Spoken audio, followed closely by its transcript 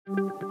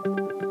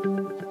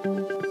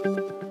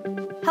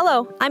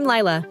Hello, I'm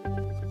Lila.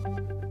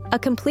 A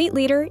complete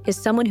leader is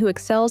someone who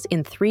excels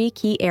in 3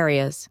 key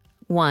areas.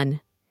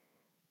 1.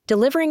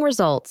 Delivering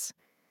results.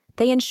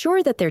 They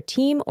ensure that their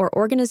team or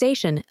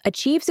organization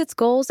achieves its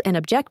goals and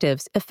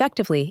objectives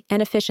effectively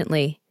and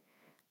efficiently.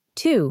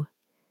 2.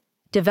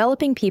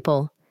 Developing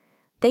people.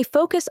 They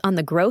focus on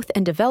the growth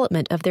and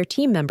development of their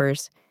team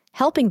members,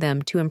 helping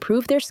them to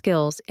improve their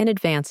skills and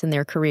advance in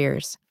their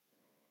careers.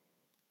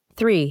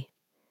 3.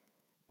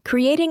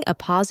 Creating a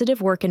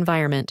positive work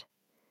environment.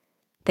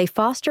 They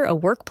foster a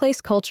workplace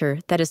culture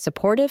that is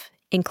supportive,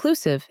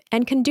 inclusive,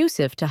 and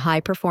conducive to high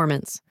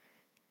performance.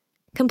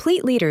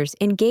 Complete leaders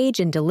engage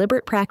in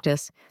deliberate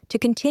practice to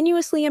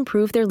continuously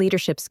improve their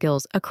leadership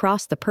skills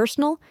across the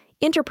personal,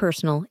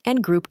 interpersonal,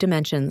 and group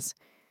dimensions.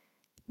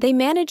 They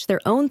manage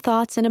their own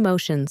thoughts and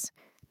emotions,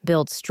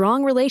 build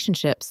strong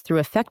relationships through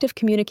effective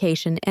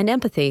communication and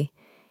empathy,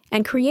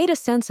 and create a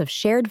sense of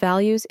shared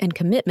values and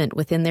commitment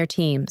within their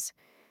teams.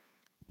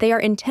 They are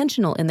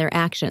intentional in their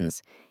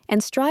actions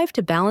and strive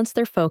to balance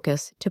their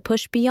focus to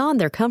push beyond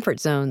their comfort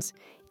zones,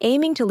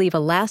 aiming to leave a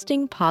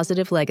lasting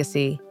positive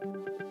legacy.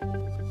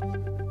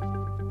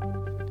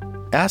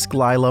 Ask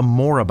Lila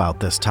more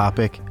about this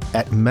topic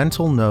at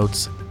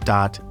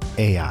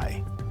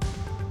mentalnotes.ai.